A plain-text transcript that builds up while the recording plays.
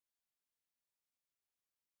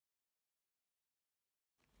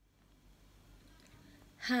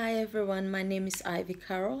Hi everyone, my name is Ivy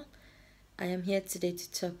Carol. I am here today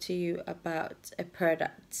to talk to you about a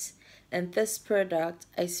product, and this product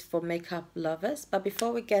is for makeup lovers. But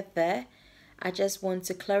before we get there, I just want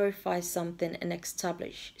to clarify something and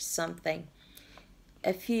establish something.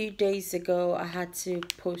 A few days ago, I had to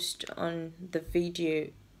post on the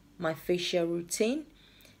video my facial routine,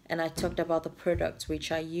 and I talked about the product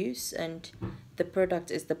which I use, and the product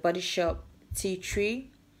is the Body Shop Tea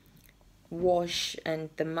Tree wash and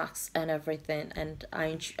the mask and everything, and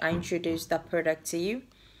I introduced that product to you.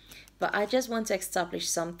 But I just want to establish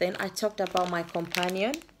something. I talked about my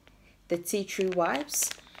companion, the tea tree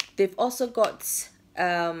wipes. They've also got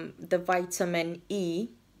the vitamin E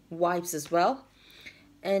wipes as well.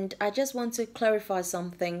 And I just want to clarify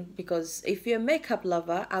something, because if you're a makeup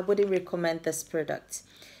lover, I wouldn't recommend this product,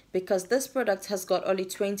 because this product has got only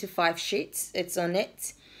 25 sheets. It's on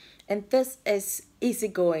it. And this is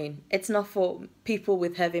easygoing. It's not for people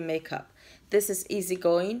with heavy makeup. This is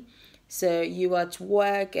easygoing. So you are at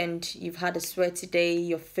work and you've had a sweaty day,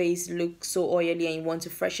 your face looks so oily and you want to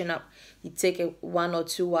freshen up. You take one or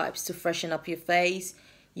two wipes to freshen up your face.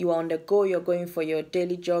 You are on the go, you're going for your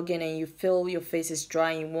daily jogging and you feel your face is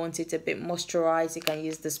dry and you want it a bit moisturized, you can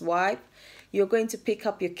use this wipe. You're going to pick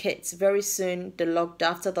up your kids very soon.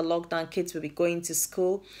 After the lockdown, kids will be going to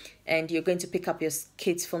school, and you're going to pick up your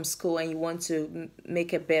kids from school and you want to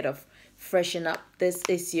make a bit of freshen up. This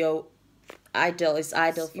is your ideal. It's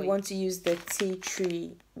ideal for you. You want to use the tea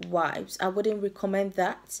tree wipes. I wouldn't recommend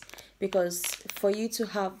that, because for you to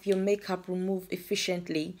have your makeup removed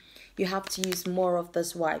efficiently, you have to use more of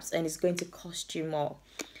those wipes and it's going to cost you more.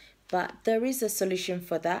 But there is a solution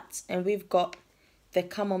for that, and we've got the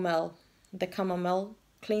chamomile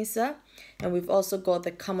cleanser, and we've also got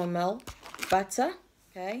the chamomile butter.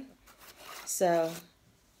 Okay, so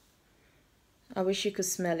I wish you could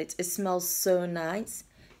smell it. It smells so nice.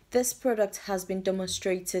 This product has been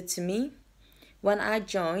demonstrated to me. When I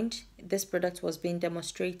joined, this product was being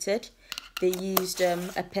demonstrated. They used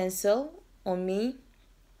a pencil on me,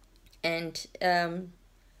 and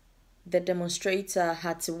the demonstrator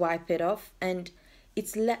had to wipe it off, and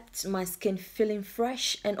it left my skin feeling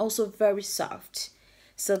fresh and also very soft.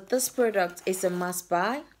 So this product is a must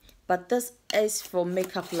buy, but this is for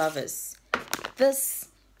makeup lovers. This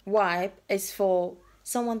wipe is for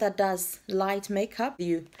someone that does light makeup.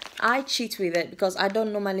 I cheat with it because I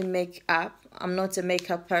don't normally make up. I'm not a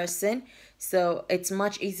makeup person, so it's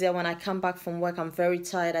much easier when I come back from work. I'm very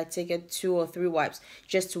tired. I take 2 or 3 wipes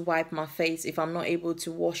just to wipe my face if I'm not able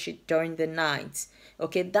to wash it during the night.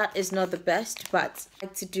 Okay, that is not the best, but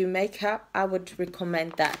like to do makeup, I would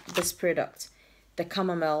recommend this product, the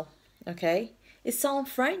chamomile. Okay, it sounds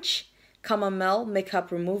French. Chamomile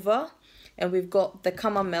makeup remover, and we've got the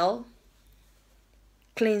chamomile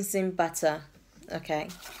cleansing butter. Okay,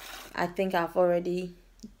 I think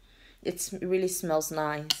it really smells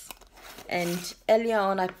nice. And earlier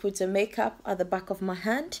on, I put a makeup at the back of my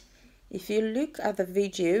hand. If you look at the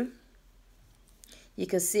video, you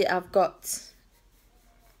can see I've got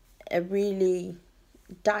a really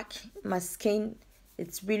dark, my skin,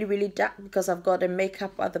 it's really dark because I've got a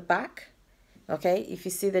makeup at the back. Okay, if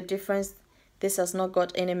you see the difference, this has not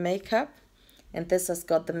got any makeup and this has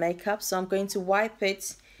got the makeup. So I'm going to wipe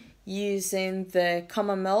it using the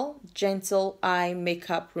chamomile gentle eye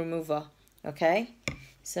makeup remover. Okay,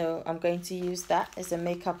 so I'm going to use that as a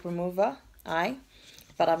makeup remover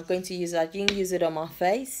but I'm going to use it. I didn't use it on my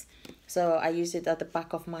face, so I use it at the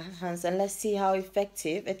back of my hands, and let's see how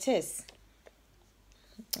effective it is.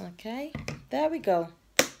 Okay, there we go.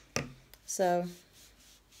 So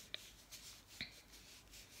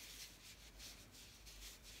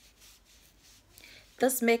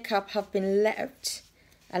this makeup have been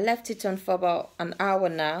I left it on for about an hour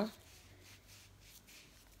now.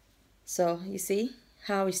 So you see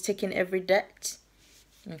how it's taking every dirt.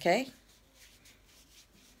 Okay,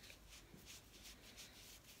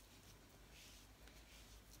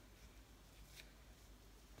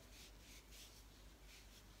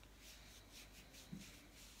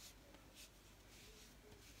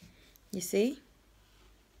 you see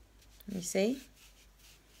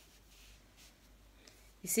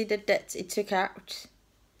the dirt it took out.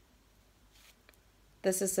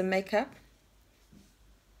 This is the makeup.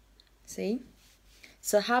 See,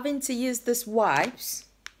 so having to use this wipes,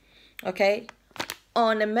 okay,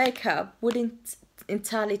 on a makeup wouldn't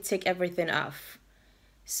entirely take everything off.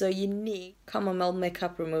 So you need chamomile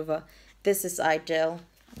makeup remover. This is ideal.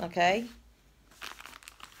 Okay,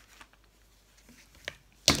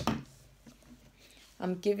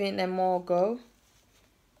 I'm giving it more go.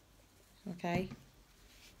 Okay,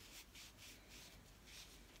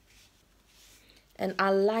 And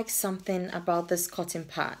I like something about this cotton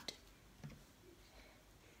pad.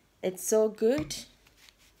 It's so good.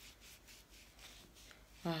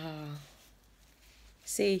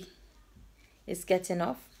 See, it's getting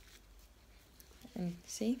off. And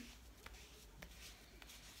see.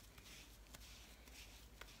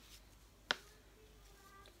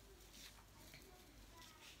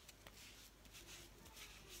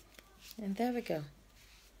 And there we go.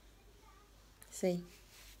 See,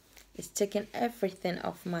 it's taking everything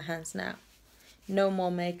off my hands now. No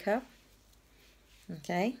more makeup.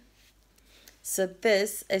 Okay. So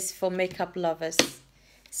this is for makeup lovers.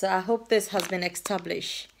 So I hope this has been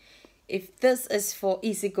established. If this is for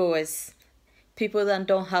easygoers, people that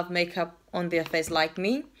don't have makeup on their face like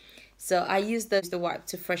me. So I use the wipe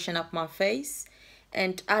to freshen up my face.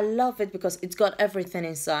 And I love it because it's got everything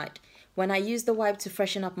inside. When I use the wipe to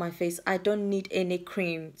freshen up my face, I don't need any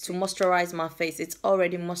cream to moisturize my face. It's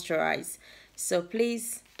already moisturized. So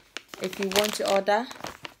please, if you want to order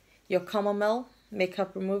your Camomile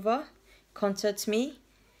makeup remover, contact me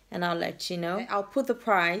and I'll let you know. I'll put the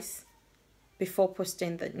price before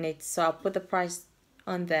posting the net. So I'll put the price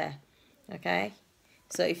on there. Okay.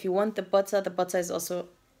 So if you want the butter is also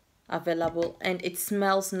available, and it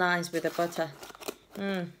smells nice with the butter.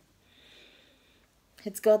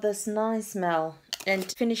 It's got this nice smell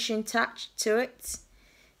and finishing touch to it.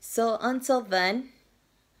 So until then,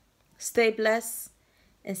 stay blessed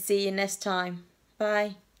and see you next time.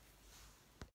 Bye.